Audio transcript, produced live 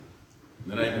In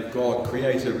the name of God,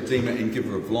 Creator, Redeemer and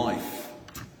Giver of life.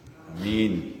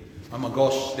 Amen. Oh my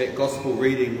gosh, that gospel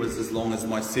reading was as long as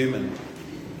my sermon.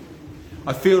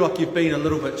 I feel like you've been a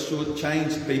little bit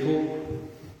shortchanged, people,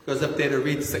 because if they'd have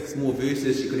read 6 more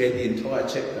verses, you could have the entire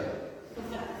chapter.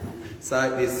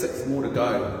 So there's 6 more to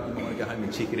go. You might want to go home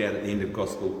and check it out at the end of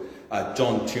Gospel,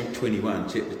 John 21,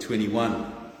 chapter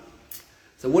 21.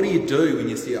 So what do you do when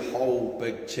you see a whole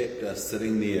big chapter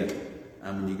sitting there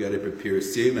when you go to prepare a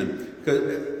sermon?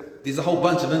 Because there's a whole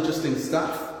bunch of interesting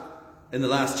stuff in the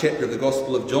last chapter of the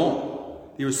Gospel of John.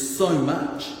 There is so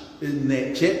much in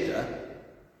that chapter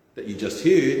that you just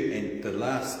heard, and the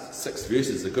last 6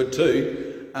 verses are good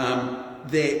too,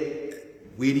 that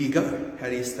where do you go? How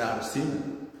do you start a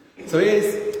sermon? So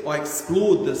as I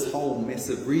explored this whole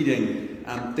massive reading,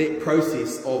 that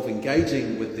process of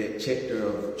engaging with that chapter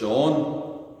of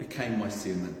John became my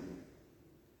sermon.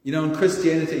 You know, in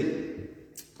Christianity,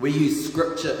 we use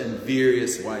Scripture in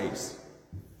various ways.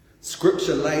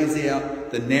 Scripture lays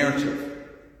out the narrative.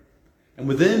 And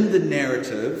within the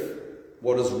narrative,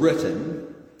 what is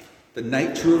written, the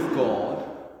nature of God,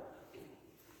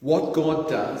 what God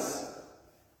does,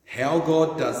 how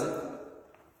God does it,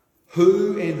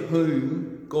 who and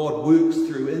whom God works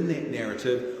through in that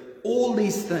narrative, all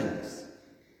these things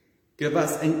give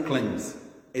us inklings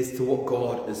as to what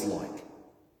God is like.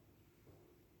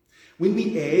 When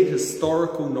we add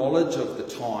historical knowledge of the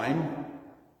time,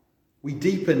 we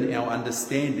deepen our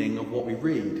understanding of what we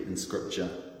read in Scripture.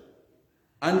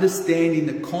 Understanding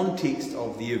the context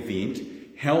of the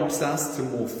event helps us to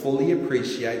more fully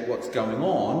appreciate what's going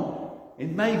on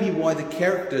and maybe why the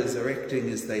characters are acting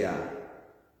as they are.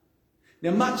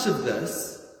 Now, much of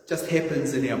this just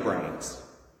happens in our brains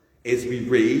as we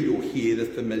read or hear the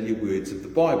familiar words of the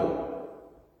Bible.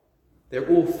 They're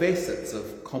all facets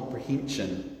of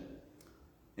comprehension.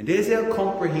 And as our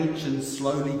comprehension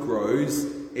slowly grows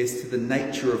as to the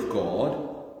nature of God,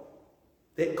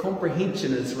 that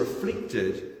comprehension is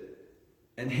reflected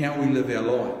in how we live our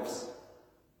lives,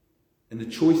 in the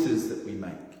choices that we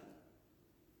make,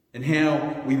 in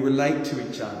how we relate to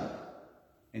each other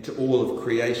and to all of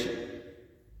creation.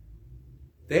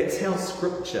 That's how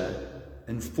Scripture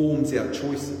informs our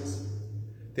choices.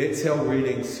 That's how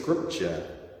reading Scripture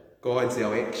guides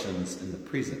our actions in the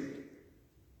present.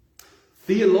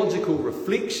 Theological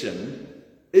reflection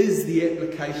is the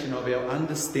application of our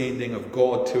understanding of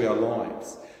God to our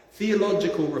lives.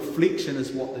 Theological reflection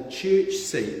is what the church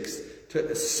seeks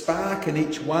to spark in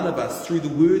each one of us through the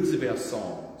words of our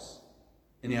songs,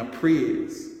 in our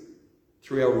prayers,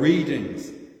 through our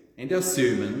readings and our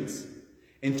sermons,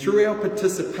 and through our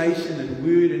participation in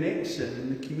word and action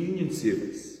in the communion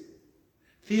service.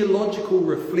 Theological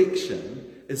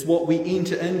reflection is what we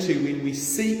enter into when we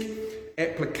seek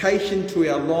application to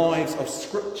our lives of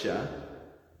Scripture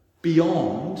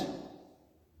beyond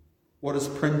what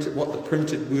the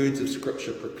printed words of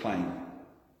Scripture proclaim.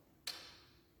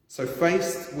 So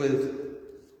faced with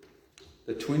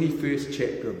the 21st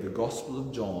chapter of the Gospel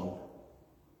of John,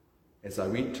 as I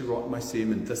went to write my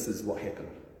sermon, this is what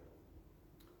happened.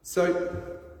 So,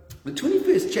 the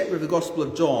 21st chapter of the Gospel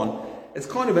of John is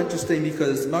kind of interesting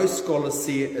because most scholars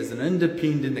see it as an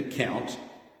independent account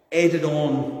added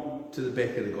on to the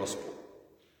back of the Gospel.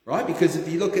 Right? Because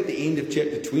if you look at the end of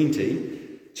chapter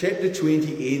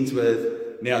 20 ends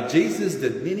with, "Now Jesus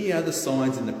did many other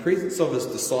signs in the presence of his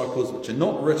disciples which are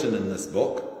not written in this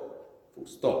book." Full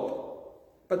stop.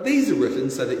 "But these are written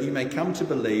so that you may come to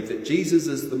believe that Jesus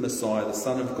is the Messiah, the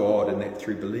Son of God, and that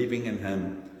through believing in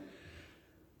him,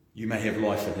 you may have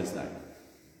life in his name."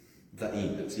 The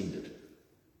end, it's ended.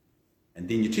 And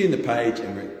then you turn the page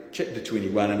and we're at chapter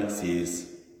 21 and it says,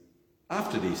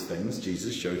 "After these things,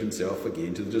 Jesus showed himself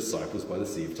again to the disciples by the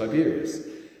Sea of Tiberias."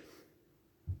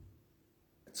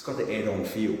 It's got the add-on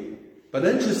feel. But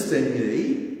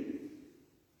interestingly,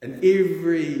 in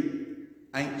every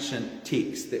ancient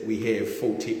text that we have,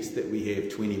 full text that we have,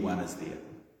 21 is there.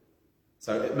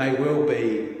 So it may well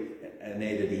be an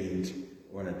added end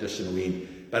or an additional end,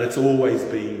 but it's always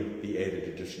been the added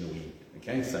additional end.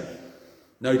 Okay, so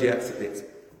no doubts that that's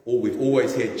all we've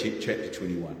always had chapter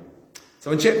 21.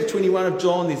 So in chapter 21 of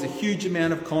John, there's a huge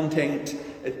amount of content.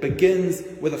 It begins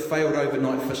with a failed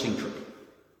overnight fishing trip.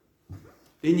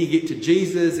 Then you get to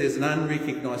Jesus as an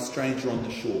unrecognised stranger on the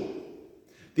shore.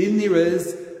 Then there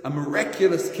is a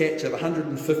miraculous catch of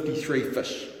 153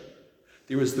 fish.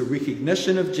 There is the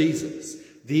recognition of Jesus.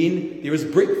 Then there is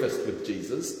breakfast with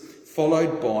Jesus,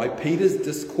 followed by Peter's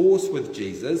discourse with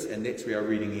Jesus, and that's where our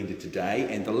reading ended today.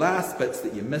 And the last bits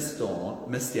that you missed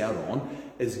out on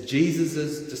is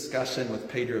Jesus' discussion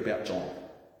with Peter about John.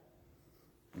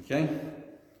 Okay?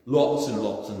 Lots and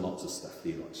lots and lots of stuff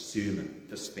there, like sermon,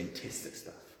 just fantastic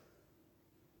stuff.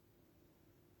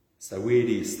 So where do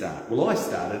you start? Well, I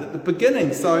started at the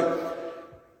beginning. So,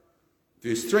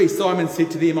 verse 3, Simon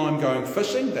said to them, I'm going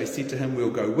fishing. They said to him, we'll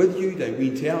go with you. They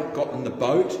went out, got in the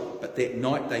boat, but that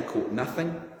night they caught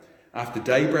nothing. After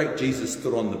daybreak, Jesus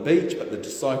stood on the beach, but the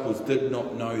disciples did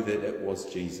not know that it was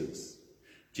Jesus.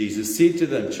 Jesus said to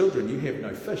them, children, you have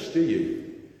no fish, do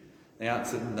you? They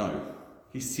answered, no.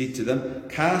 He said to them,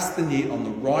 cast the net on the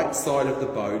right side of the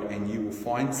boat and you will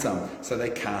find some. So they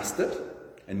cast it,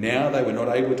 and now they were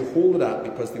not able to haul it up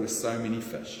because there were so many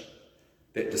fish.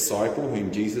 That disciple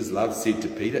whom Jesus loved said to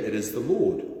Peter, it is the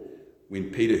Lord.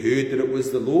 When Peter heard that it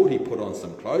was the Lord, he put on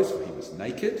some clothes, for he was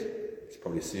naked. There's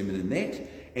probably a sermon in that.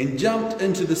 And jumped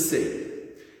into the sea.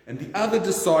 And the other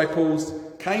disciples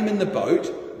came in the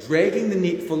boat, dragging the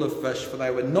net full of fish, for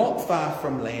they were not far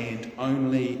from land,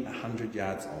 only 100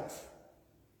 yards off.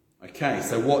 Okay,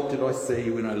 so what did I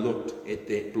see when I looked at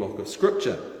that block of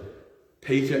scripture?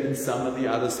 Peter and some of the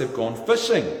others have gone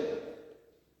fishing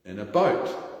in a boat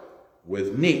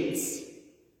with nets.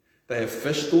 They have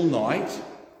fished all night.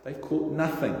 They've caught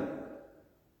nothing.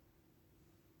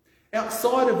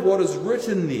 Outside of what is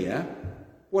written there,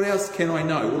 what else can I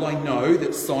know? Well, I know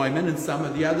that Simon and some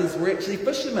of the others were actually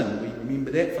fishermen. We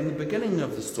remember that from the beginning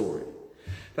of the story.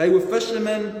 They were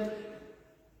fishermen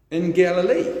in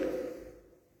Galilee.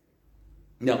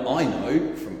 Now, I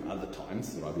know from other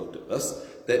times that I've looked at this,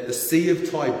 that the Sea of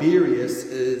Tiberias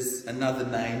is another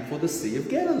name for the Sea of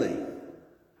Galilee.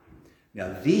 Now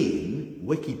then,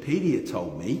 Wikipedia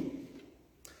told me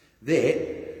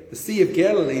that the Sea of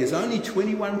Galilee is only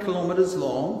 21 kilometres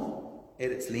long at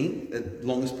its length, at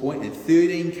longest point, and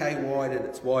 13k wide at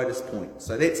its widest point.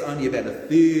 So that's only about a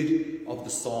third of the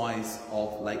size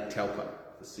of Lake Taupo,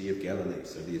 the Sea of Galilee.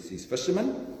 So there's these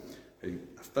fishermen, who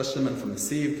are fishermen from the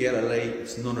Sea of Galilee.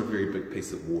 It's not a very big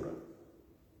piece of water.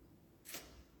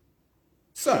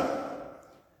 So,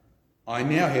 I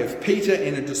now have Peter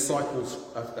and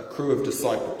a crew of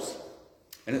disciples.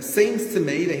 And it seems to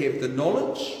me they have the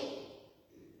knowledge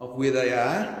of where they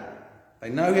are. They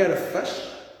know how to fish.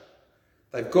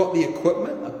 They've got the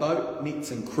equipment, a boat, nets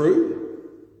and crew.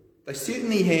 They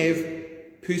certainly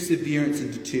have perseverance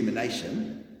and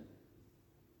determination.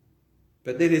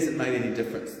 But that hasn't made any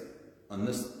difference on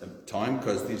this time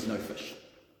because there's no fish.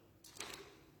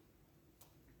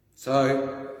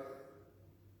 So,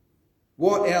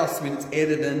 what else when it's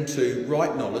added into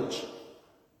right knowledge,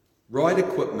 right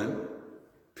equipment,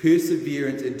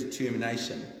 perseverance and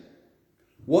determination?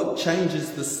 What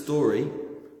changes the story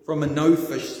from a no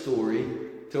fish story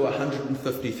to a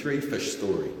 153 fish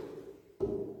story?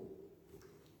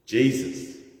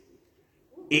 Jesus.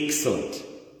 Excellent.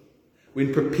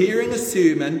 When preparing a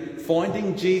sermon,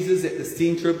 finding Jesus at the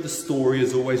centre of the story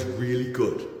is always really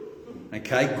good.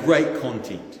 Okay, great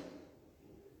content.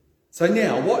 So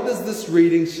now, what does this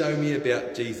reading show me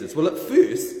about Jesus? Well, at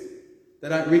first, they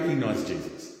don't recognise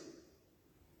Jesus.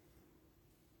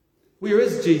 Where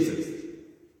is Jesus?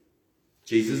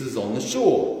 Jesus is on the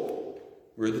shore.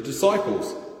 Where are the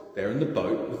disciples? They're in the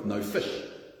boat with no fish.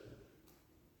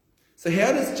 So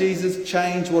how does Jesus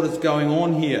change what is going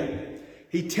on here?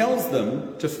 He tells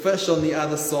them to fish on the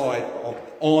other side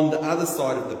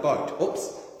of the boat.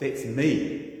 Oops, that's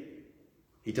me.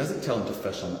 He doesn't tell them to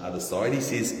fish on the other side. He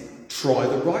says, try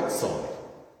the right side.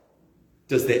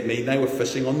 Does that mean they were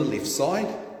fishing on the left side?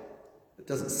 It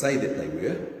doesn't say that they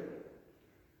were.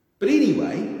 But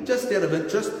anyway, just out of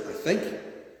interest, I think,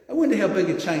 I wonder how big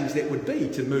a change that would be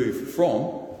to move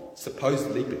from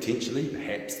supposedly, potentially,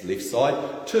 perhaps the left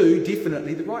side to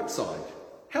definitely the right side.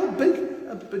 How big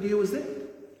a deal is that?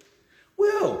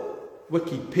 Well,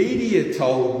 Wikipedia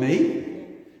told me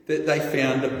that they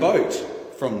found a boat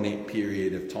from that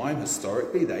period of time.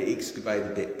 Historically, they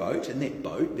excavated that boat, and that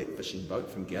boat, that fishing boat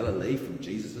from Galilee from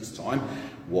Jesus' time,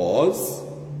 was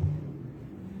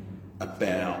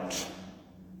about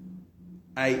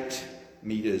 8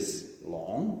 metres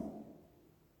long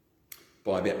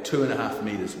by about 2.5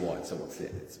 metres wide. So what's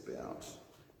that? It's about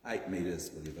 8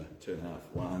 metres, whatever, 2.5,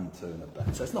 1, 2 and a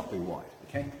bit. So it's not very wide,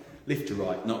 okay? Left to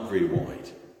right, not very wide.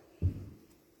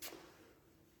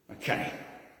 Okay.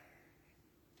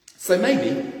 So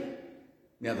maybe,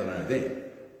 now that I know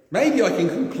that, maybe I can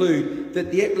conclude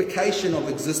that the application of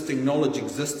existing knowledge,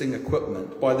 existing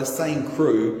equipment by the same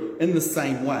crew in the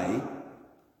same way,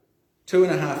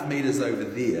 2.5 metres over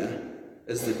there,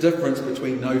 is the difference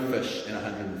between no fish and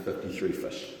 153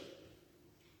 fish.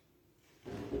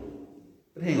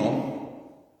 But hang on.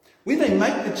 When they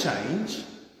make the change,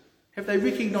 have they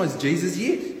recognised Jesus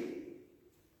yet?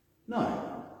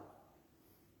 No.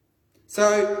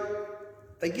 So,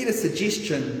 They get a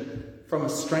suggestion from a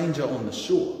stranger on the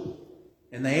shore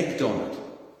and they act on it.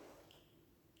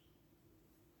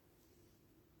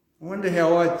 I wonder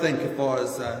how I'd think if I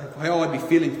was, how I'd be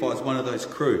feeling if I was one of those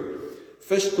crew.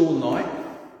 Fished all night,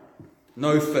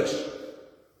 no fish.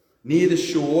 Near the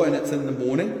shore, and it's in the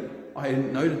morning. I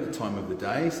hadn't noted the time of the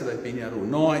day, so they've been out all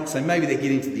night. So maybe they're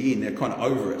getting to the end, they're kind of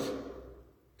over it.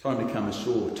 Time to come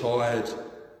ashore, tired,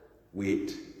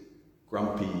 wet,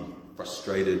 grumpy,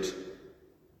 frustrated.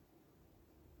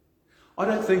 I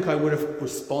don't think I would have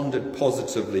responded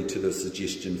positively to the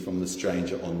suggestion from the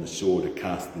stranger on the shore to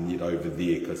cast the net over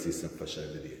there because there's some fish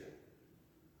over there.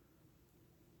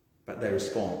 But they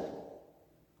respond.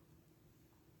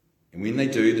 And when they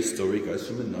do, the story goes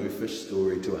from a no-fish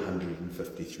story to a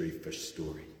 153-fish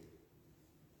story.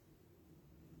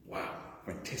 Wow,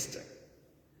 fantastic.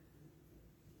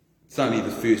 It's only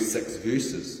the first 6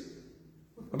 verses.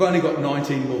 I've only got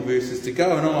 19 more verses to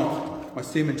go, and my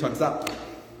sermon time's up.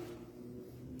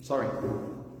 Sorry.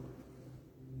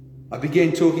 I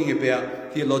began talking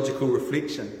about theological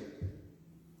reflection,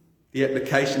 the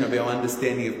application of our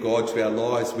understanding of God to our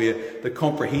lives, where the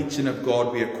comprehension of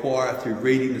God we acquire through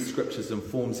reading the scriptures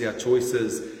informs our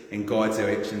choices and guides our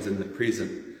actions in the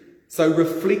present. So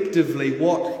reflectively,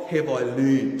 what have I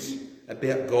learned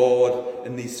about God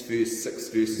in these first 6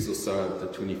 verses or so of the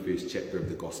 21st chapter of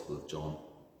the Gospel of John?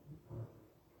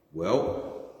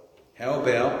 Well, how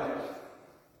about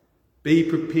be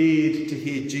prepared to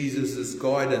hear Jesus'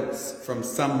 guidance from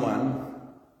someone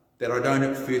that I don't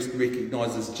at first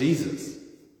recognise as Jesus?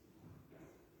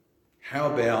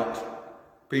 How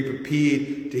about be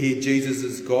prepared to hear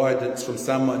Jesus' guidance from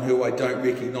someone who I don't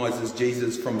recognise as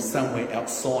Jesus from somewhere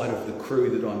outside of the crew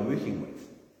that I'm working with?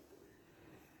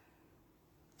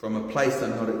 From a place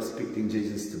I'm not expecting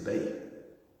Jesus to be?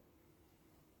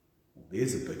 Well,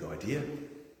 there's a big idea.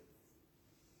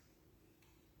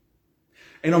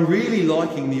 And I'm really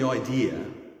liking the idea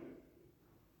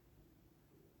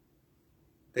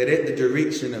that at the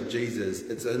direction of Jesus,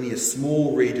 it's only a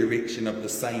small redirection of the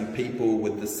same people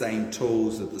with the same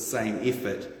tools, with the same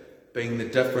effort, being the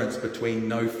difference between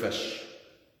no fish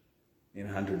and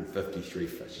 153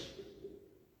 fish.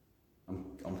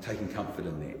 I'm taking comfort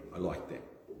in that. I like that.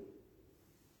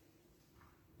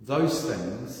 Those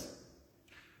things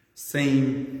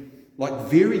seem like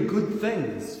very good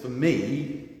things for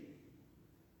me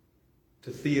to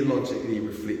theologically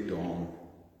reflect on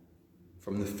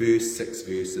from the first 6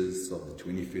 verses of the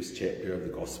 21st chapter of the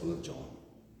Gospel of John.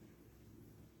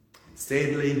 And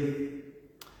sadly,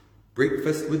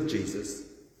 breakfast with Jesus,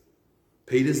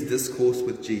 Peter's discourse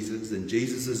with Jesus, and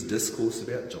Jesus' discourse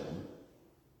about John,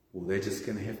 well, they're just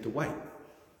going to have to wait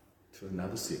to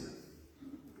another sermon.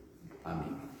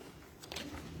 Amen.